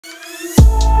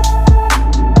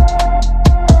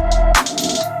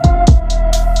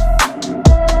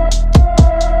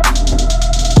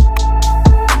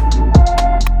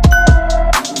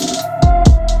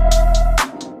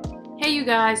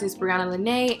is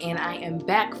BrianaLynee, and I am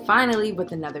back finally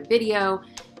with another video.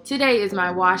 Today is my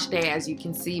wash day. As you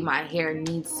can see, my hair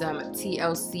needs some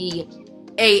TLC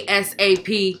ASAP.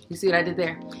 You see what I did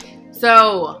there?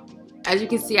 So, as you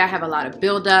can see, I have a lot of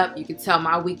buildup. You can tell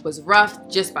my week was rough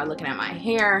just by looking at my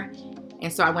hair.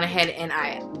 And so I went ahead and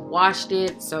I washed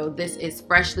it. So this is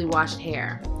freshly washed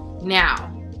hair.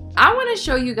 Now, I want to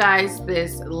show you guys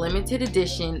this limited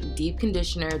edition deep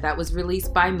conditioner that was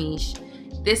released by Miche.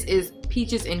 This is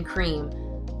Peaches and Cream.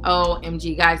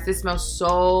 OMG, guys, this smells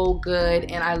so good,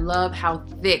 and I love how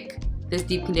thick this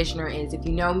deep conditioner is. If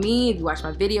you know me, if you watch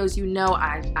my videos, you know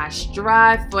I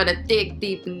strive for the thick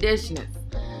deep conditioners.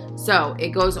 So it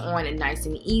goes on nice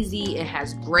and easy. It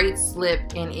has great slip,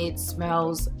 and it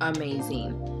smells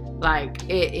amazing. Like,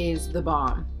 it is the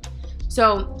bomb.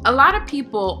 So a lot of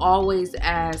people always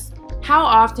ask, how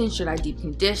often should I deep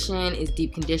condition? Is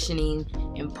deep conditioning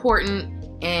important?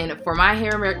 And for my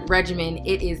hair regimen,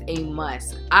 it is a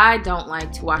must. I don't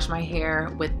like to wash my hair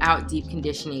without deep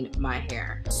conditioning my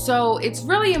hair. So it's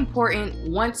really important,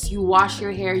 once you wash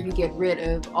your hair, you get rid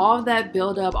of all that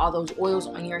buildup, all those oils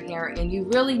on your hair, and you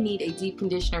really need a deep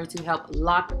conditioner to help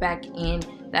lock back in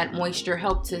that moisture,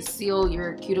 help to seal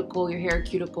your cuticle, your hair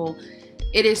cuticle.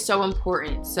 It is so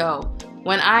important. So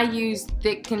when I use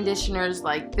thick conditioners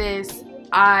like this,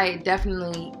 I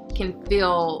definitely can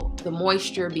feel the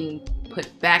moisture being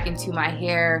put back into my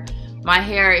hair. My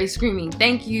hair is screaming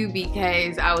thank you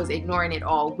because I was ignoring it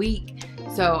all week.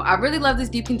 So I really love this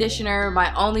deep conditioner.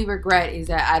 My only regret is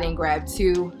that I didn't grab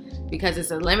two because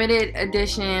it's a limited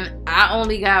edition. I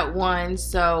only got one,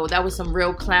 so that was some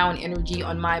real clown energy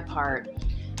on my part.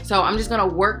 So I'm just gonna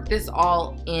work this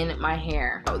all in my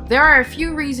hair. So there are a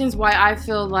few reasons why I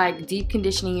feel like deep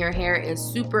conditioning your hair is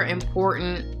super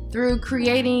important. Through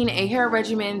creating a hair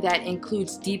regimen that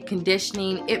includes deep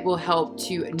conditioning, it will help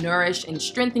to nourish and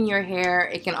strengthen your hair.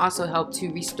 It can also help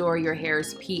to restore your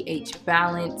hair's pH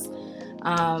balance.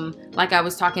 Like I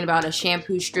was talking about, a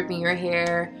shampoo stripping your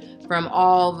hair from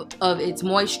all of its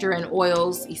moisture and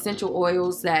oils, essential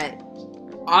oils that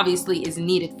obviously is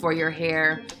needed for your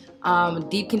hair.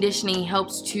 Deep conditioning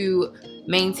helps to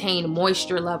maintain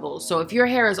moisture levels. So if your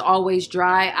hair is always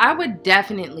dry, I would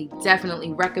definitely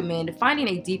recommend finding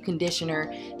a deep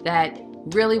conditioner that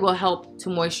really will help to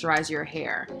moisturize your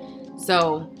hair.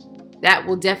 So that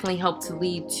will definitely help to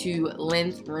lead to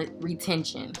length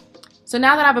retention. So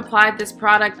now that I've applied this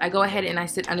product, I go ahead and I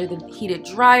sit under the heated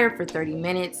dryer for 30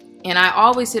 minutes. And I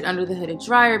always sit under the hooded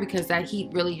dryer because that heat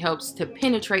really helps to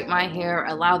penetrate my hair,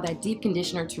 allow that deep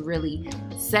conditioner to really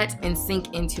set and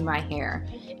sink into my hair.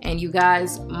 And you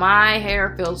guys, my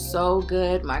hair feels so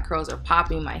good. My curls are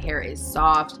popping. My hair is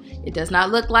soft. It does not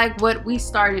look like what we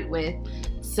started with.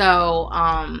 So,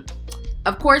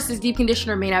 of course, this deep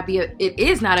conditioner may not be, it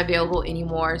is not available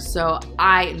anymore. So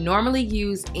I normally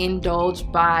use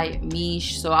Indulge by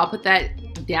Miche. So I'll put that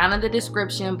down in the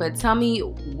description. But tell me,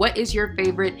 what is your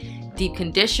favorite deep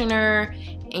conditioner?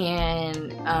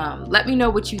 And let me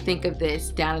know what you think of this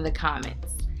down in the comments.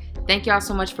 Thank y'all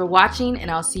so much for watching,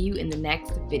 and I'll see you in the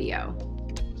next video.